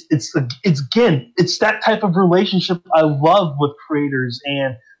 it's again, it's that type of relationship I love with creators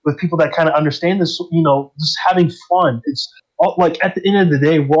and with people that kind of understand this, just having fun. It's like at the end of the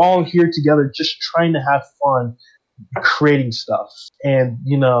day, we're all here together just trying to have fun creating stuff. And,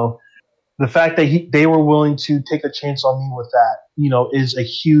 the fact that they were willing to take a chance on me with that, is a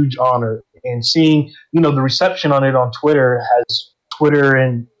huge honor. And seeing, the reception on it on Twitter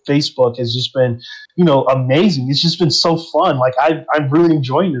and Facebook has just been, amazing. It's just been so fun. Like I'm really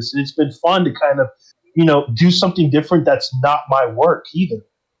enjoying this, and it's been fun to kind of, do something different that's not my work either.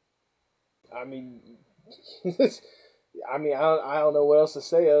 I mean, I don't know what else to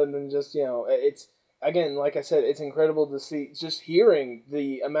say other than just, it's, again, like I said, it's incredible to see, just hearing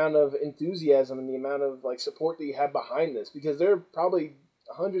the amount of enthusiasm and the amount of like support that you have behind this, because there are probably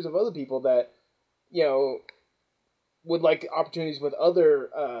hundreds of other people that, would like opportunities with other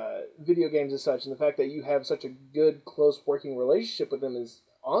video games and such, and the fact that you have such a good, close working relationship with them is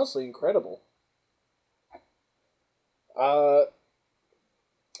honestly incredible.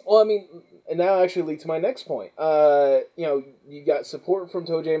 Well, I mean, and that actually leads to my next point. You got support from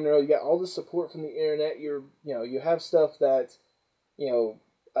ToeJam and Earl. You got all the support from the internet. You have stuff that,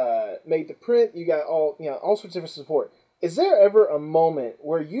 made the print. You got all sorts of different support. Is there ever a moment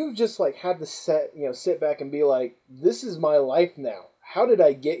where you've just like had to sit back and be like, this is my life now. How did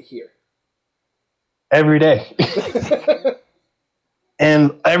I get here? Every day.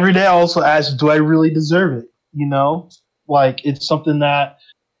 And every day I also ask, do I really deserve it? Like it's something that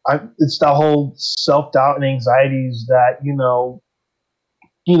it's that whole self-doubt and anxieties that,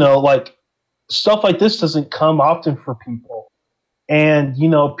 like stuff like this doesn't come often for people. And,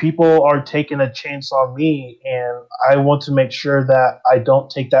 people are taking a chance on me, and I want to make sure that I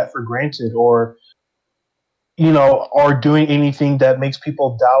don't take that for granted or doing anything that makes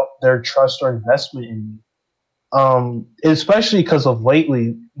people doubt their trust or investment in me. Especially because of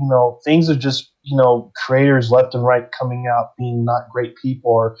lately, things are just, creators left and right coming out being not great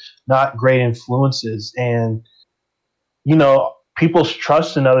people or not great influences. And, people's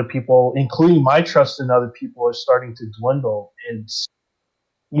trust in other people, including my trust in other people, is starting to dwindle. It's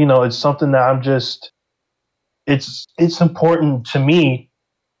something that I'm just, it's important to me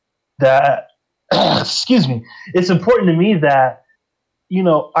that, excuse me, it's important to me that,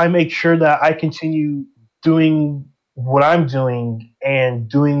 I make sure that I continue doing what I'm doing and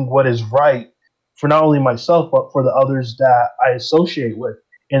doing what is right for not only myself, but for the others that I associate with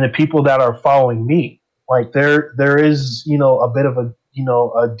and the people that are following me. Like there is, a bit of a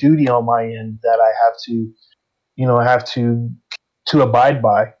duty on my end that I have to abide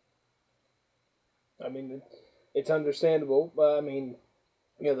by. I mean, it's understandable, but I mean,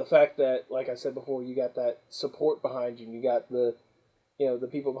 the fact that, like I said before, you got that support behind you, and you got the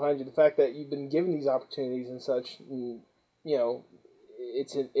people behind you, the fact that you've been given these opportunities and such, and,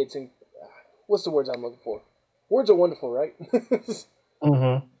 it's what's the words I'm looking for? Words are wonderful, right?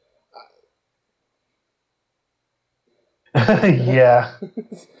 Mm-hmm. Yeah.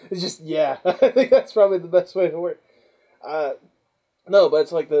 It's just, yeah. I think that's probably the best way to work. No, but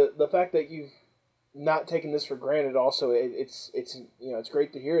it's like the fact that you've not taken this for granted. Also, it's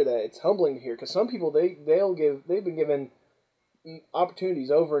great to hear that. It's humbling to hear, because some people they've been given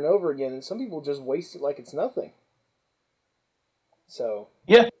opportunities over and over again, and some people just waste it like it's nothing. So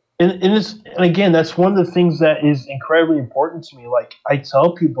yeah, and again, that's one of the things that is incredibly important to me. Like I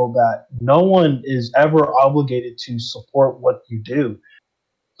tell people that no one is ever obligated to support what you do.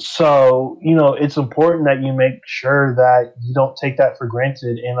 So it's important that you make sure that you don't take that for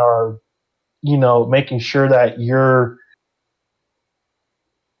granted and are making sure that you're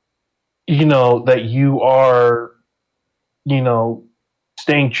that you are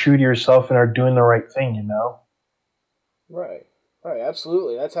staying true to yourself and are doing the right thing. Right,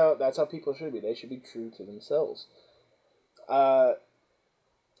 absolutely. That's how people should be. They should be true to themselves. I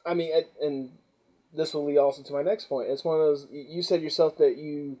mean, and this will lead also to my next point. It's one of those, you said yourself that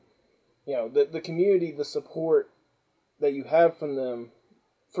the community, the support that you have from them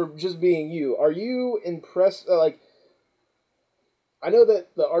for just being you. Are you impressed? I know that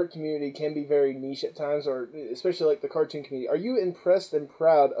the art community can be very niche at times, or especially like the cartoon community. Are you impressed and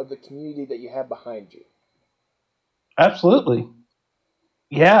proud of the community that you have behind you? Absolutely.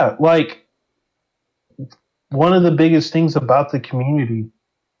 Yeah, like one of the biggest things about the community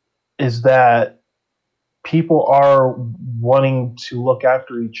is that people are wanting to look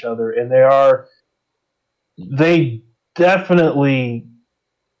after each other, and they definitely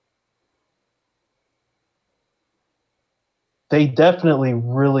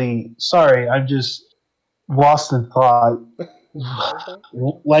really, sorry, I'm just lost in thought.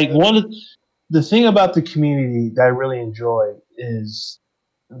 Like the thing about the community that I really enjoy is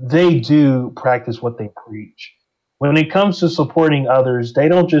they do practice what they preach. When it comes to supporting others, they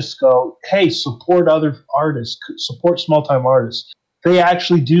don't just go, hey, support other artists, support small time artists. They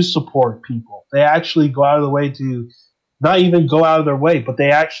actually do support people. They actually go out of the way to not even go out of their way, but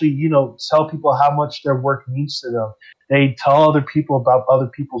they actually, tell people how much their work means to them. They tell other people about other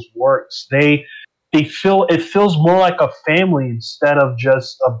people's works. It feels more like a family instead of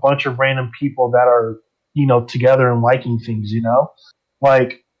just a bunch of random people that are, together and liking things,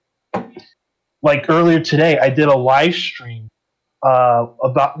 Like earlier today, I did a live stream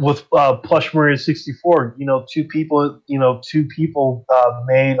with Plush Maria 64. Two people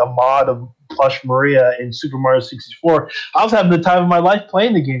made a mod of Plush Maria in Super Mario 64. I was having the time of my life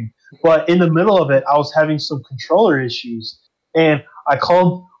playing the game, but in the middle of it, I was having some controller issues, and I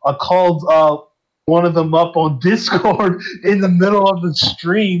called one of them up on Discord in the middle of the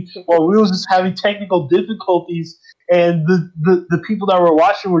stream while we were just having technical difficulties. And the people that were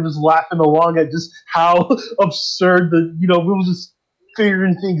watching were just laughing along at just how absurd we were just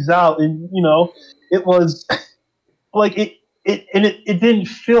figuring things out, and it was like it didn't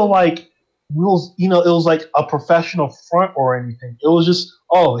feel like rules. It was like a professional front or anything. It was just,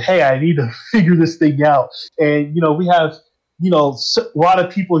 oh, hey, I need to figure this thing out, and we have a lot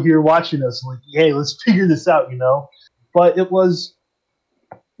of people here watching us, like, hey, let's figure this out, But it was,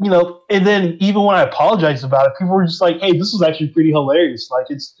 and then even when I apologized about it, people were just like, hey, this was actually pretty hilarious. Like,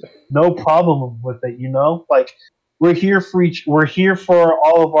 it's no problem with it, Like, we're here for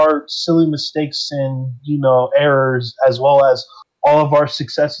all of our silly mistakes and, errors, as well as all of our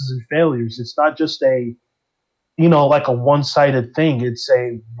successes and failures. It's not just a, like a one-sided thing. It's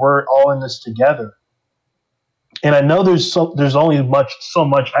we're all in this together. And I know there's only so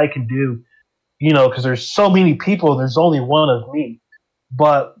much I can do, because there's so many people, there's only one of me.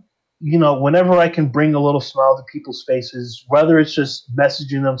 But, whenever I can bring a little smile to people's faces, whether it's just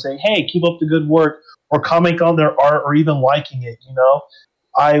messaging them saying, hey, keep up the good work, or comment on their art, or even liking it,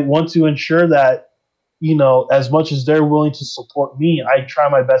 I want to ensure that, as much as they're willing to support me, I try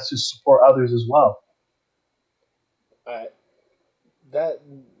my best to support others as well.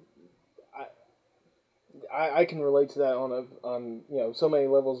 I can relate to that on so many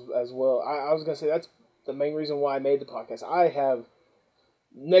levels as well. I was gonna say that's the main reason why I made the podcast. I have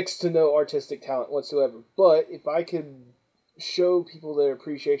next to no artistic talent whatsoever, but if I could show people their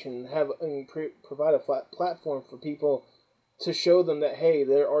appreciation and provide a flat platform for people to show them that, hey,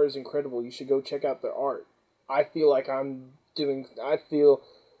 their art is incredible, you should go check out their art, I feel like I'm helping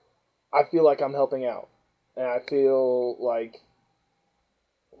out, and I feel like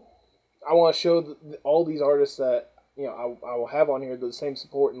I want to show all these artists that I will have on here the same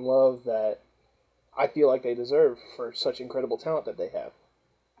support and love that I feel like they deserve for such incredible talent that they have.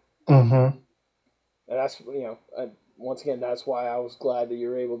 Mm-hmm. And that's once again, that's why I was glad that you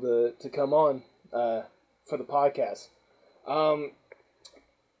were able to come on for the podcast.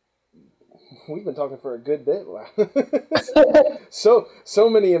 We've been talking for a good bit. so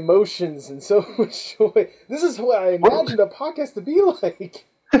many emotions and so much joy. This is what I imagined a podcast to be like.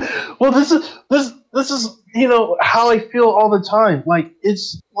 Well, this is how I feel all the time. Like,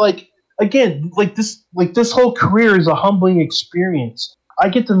 it's like, again, like this whole career is a humbling experience. I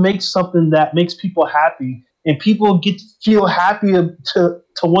get to make something that makes people happy, and people get to feel happy to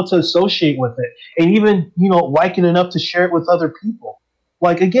want to associate with it, and even like it enough to share it with other people.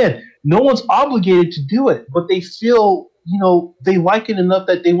 Like, again, no one's obligated to do it, but they feel they like it enough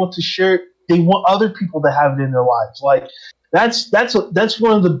that they want to share it. They want other people to have it in their lives. Like, that's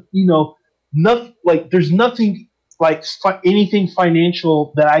one of the nothing, like, there's nothing like anything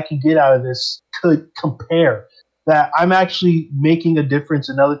financial that I can get out of this could compare. That I'm actually making a difference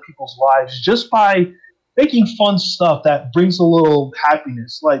in other people's lives just by making fun stuff that brings a little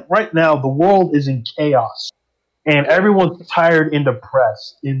happiness. Like, right now, the world is in chaos, and everyone's tired and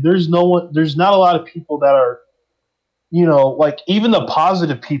depressed. And there's not a lot of people that are, like, even the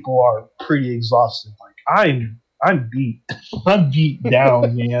positive people are pretty exhausted. Like, I'm beat. I'm beat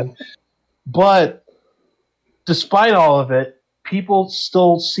down, man. But despite all of it, people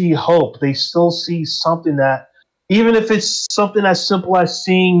still see hope. They still see something that, even if it's something as simple as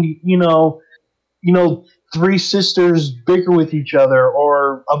seeing, three sisters bicker with each other,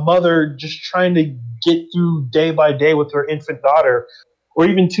 or a mother just trying to get through day by day with her infant daughter, or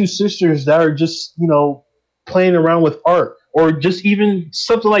even two sisters that are just, playing around with art, or just even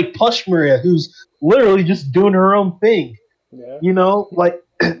something like Plush Maria, who's literally just doing her own thing. Yeah. Like,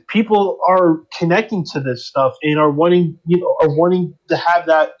 people are connecting to this stuff and are wanting to have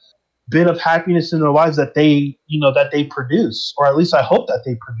that bit of happiness in their lives that they produce, or at least I hope that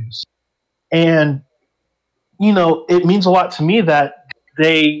they produce. And it means a lot to me that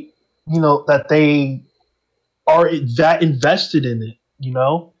they are that invested in it,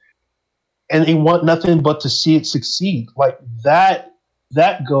 and they want nothing but to see it succeed. Like, that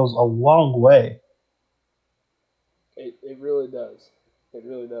goes a long way. It really does. It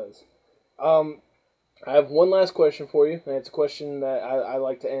really does. I have one last question for you, and it's a question that I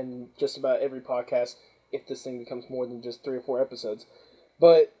like to end just about every podcast if this thing becomes more than just 3 or 4 episodes.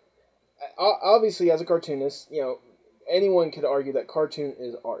 But obviously, as a cartoonist, anyone could argue that cartoon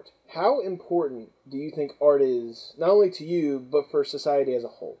is art. How important do you think art is, not only to you, but for society as a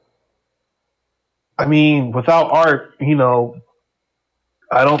whole? I mean, without art,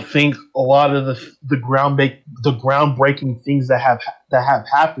 I don't think a lot of the groundbreaking things that have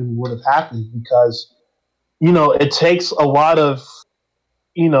happened would have happened, because it takes a lot of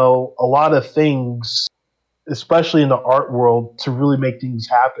things, especially in the art world, to really make things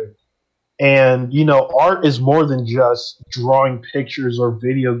happen. And art is more than just drawing pictures or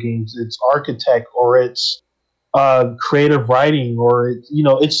video games. It's architect, or it's creative writing, or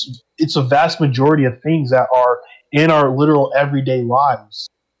it's a vast majority of things that are in our literal everyday lives.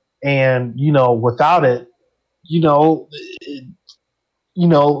 And without it, it,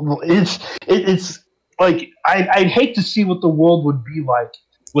 it's like I'd hate to see what the world would be like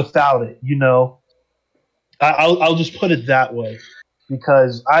without it. I'll just put it that way,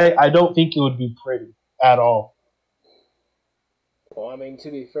 because I don't think it would be pretty at all. Well, I mean,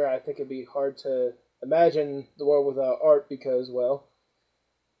 to be fair, I think it'd be hard to imagine the world without art because, well,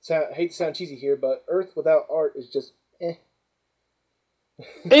 hate to sound cheesy here, but Earth without art is just eh.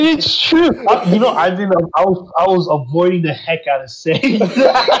 And it's true. I was avoiding the heck out of saying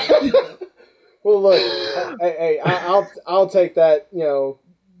that. Well, look, hey, I'll take that.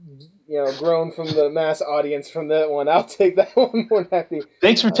 Grown from the mass audience from that one. I'll take that one more than happy.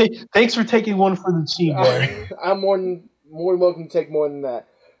 Thanks for taking one for the team, boy. I'm more than welcome to take more than that.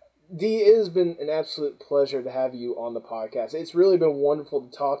 D, it has been an absolute pleasure to have you on the podcast. It's really been wonderful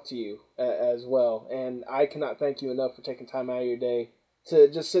to talk to you as well, and I cannot thank you enough for taking time out of your day to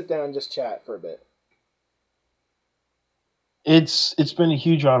just sit down and just chat for a bit. It's been a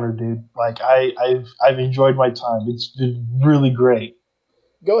huge honor, dude. Like I've enjoyed my time. It's been really great.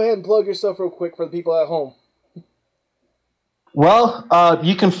 Go ahead and plug yourself real quick for the people at home. Well,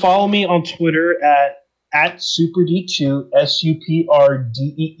 you can follow me on Twitter at SuperD2,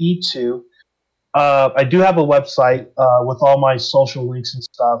 SUPRDEE2. I do have a website with all my social links and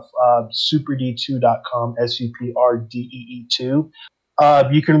stuff, superd2.com, SUPRDEE2.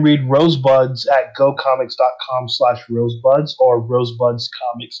 You can read Rosebuds at gocomics.com/rosebuds or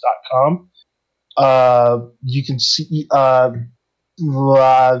rosebudscomics.com. You can see,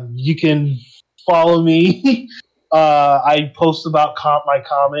 you can follow me. I post about my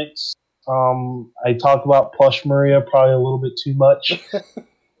comics. I talk about Plush Maria probably a little bit too much.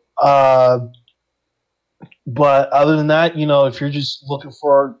 But other than that, if you're just looking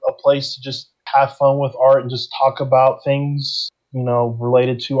for a place to just have fun with art and just talk about things,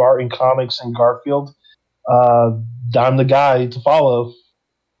 related to art and comics and Garfield, I'm the guy to follow.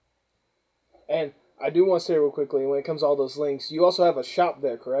 And I do want to say real quickly, when it comes to all those links, you also have a shop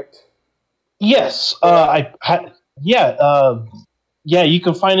there, correct? Yes. Yeah, you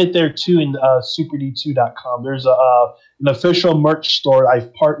can find it there too in superd2.com. There's an official merch store.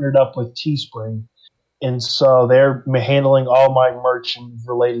 I've partnered up with Teespring, and so they're handling all my merch and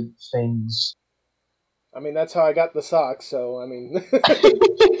related things. I mean, that's how I got the socks, so, I mean...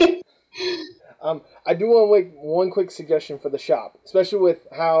 I do want to make one quick suggestion for the shop, especially with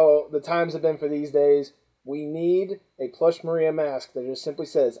how the times have been for these days. We need a Plush Maria mask that just simply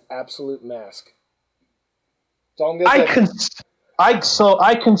says "Absolute Mask." That's all I'm gonna say.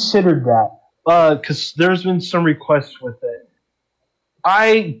 I considered that because there's been some requests with it.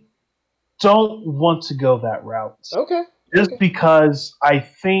 I don't want to go that route. Okay. Just because I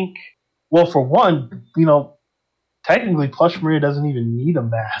think, well, for one, technically Plush Maria doesn't even need a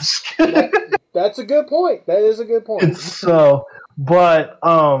mask. That's a good point. That is a good point. So, but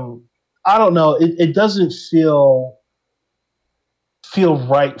I don't know. It doesn't feel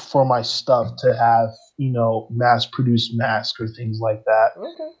right for my stuff to have mass-produced masks or things like that.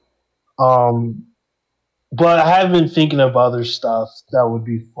 Okay. But I have been thinking of other stuff that would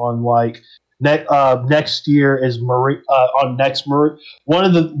be fun. Like next year is Marie on next Marie. One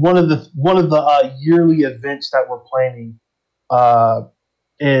of the yearly events that we're planning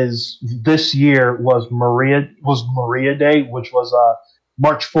is this year was Maria Day, which was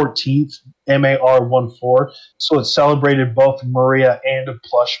March 14th, MAR14. So it celebrated both Maria and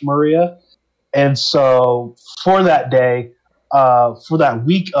Plush Maria. And so for that day, for that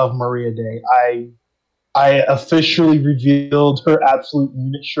week of Maria Day, I officially revealed her Absolute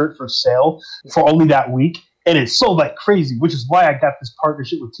Unit shirt for sale for only that week. And it sold like crazy, which is why I got this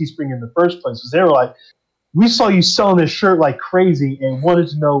partnership with Teespring in the first place. Because they were like, we saw you selling this shirt like crazy and wanted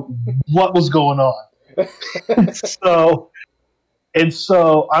to know what was going on.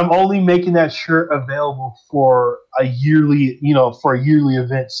 So I'm only making that shirt available for a yearly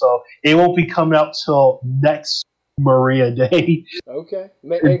event. So it won't be coming out till next Maria Day. Okay.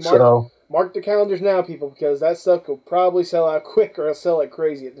 Hey, mark the calendars now, people, because that stuff will probably sell out quick or it'll sell like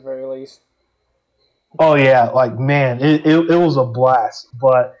crazy at the very least. Oh yeah, like man, it was a blast.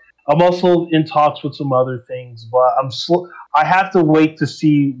 But I'm also in talks with some other things, but I have to wait to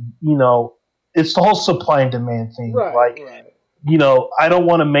see. It's the whole supply and demand thing. Right. I don't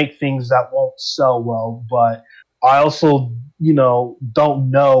want to make things that won't sell well, but I also,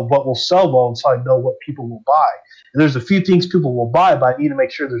 don't know what will sell well until I know what people will buy. And there's a few things people will buy, but I need to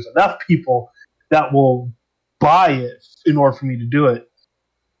make sure there's enough people that will buy it in order for me to do it.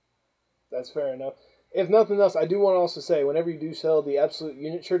 That's fair enough. if nothing else, I do want to also say, whenever you do sell the Absolute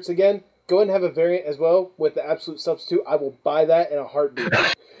Unit shirts again, go ahead and have a variant as well with the Absolute Substitute. I will buy that in a heartbeat.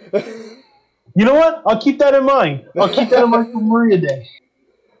 You know what? I'll keep that in mind. I'll keep that in mind for Maria Day.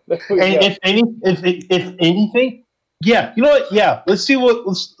 And if anything, yeah, you know what? Yeah, let's see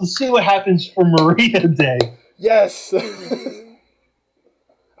what happens for Maria Day. Yes.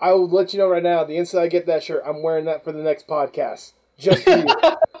 I will let you know right now. The instant I get that shirt, I'm wearing that for the next podcast, just for you.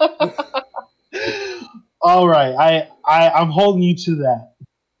 All right, I'm holding you to that.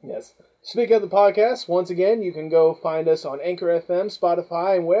 Yes. Speaking of the podcast, once again, you can go find us on Anchor FM,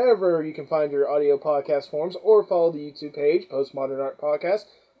 Spotify, and wherever you can find your audio podcast forms, or follow the YouTube page, Postmodern Art Podcast.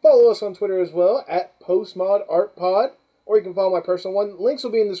 Follow us on Twitter as well, at PostmodArtPod, or you can follow my personal one. Links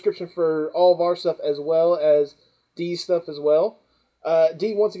will be in the description for all of our stuff as well as Dee's stuff as well.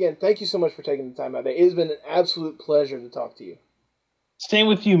 Dee, once again, thank you so much for taking the time out today. It has been an absolute pleasure to talk to you. Same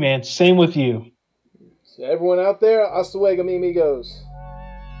with you, man. Same with you. So everyone out there, hasta luego, mi amigos.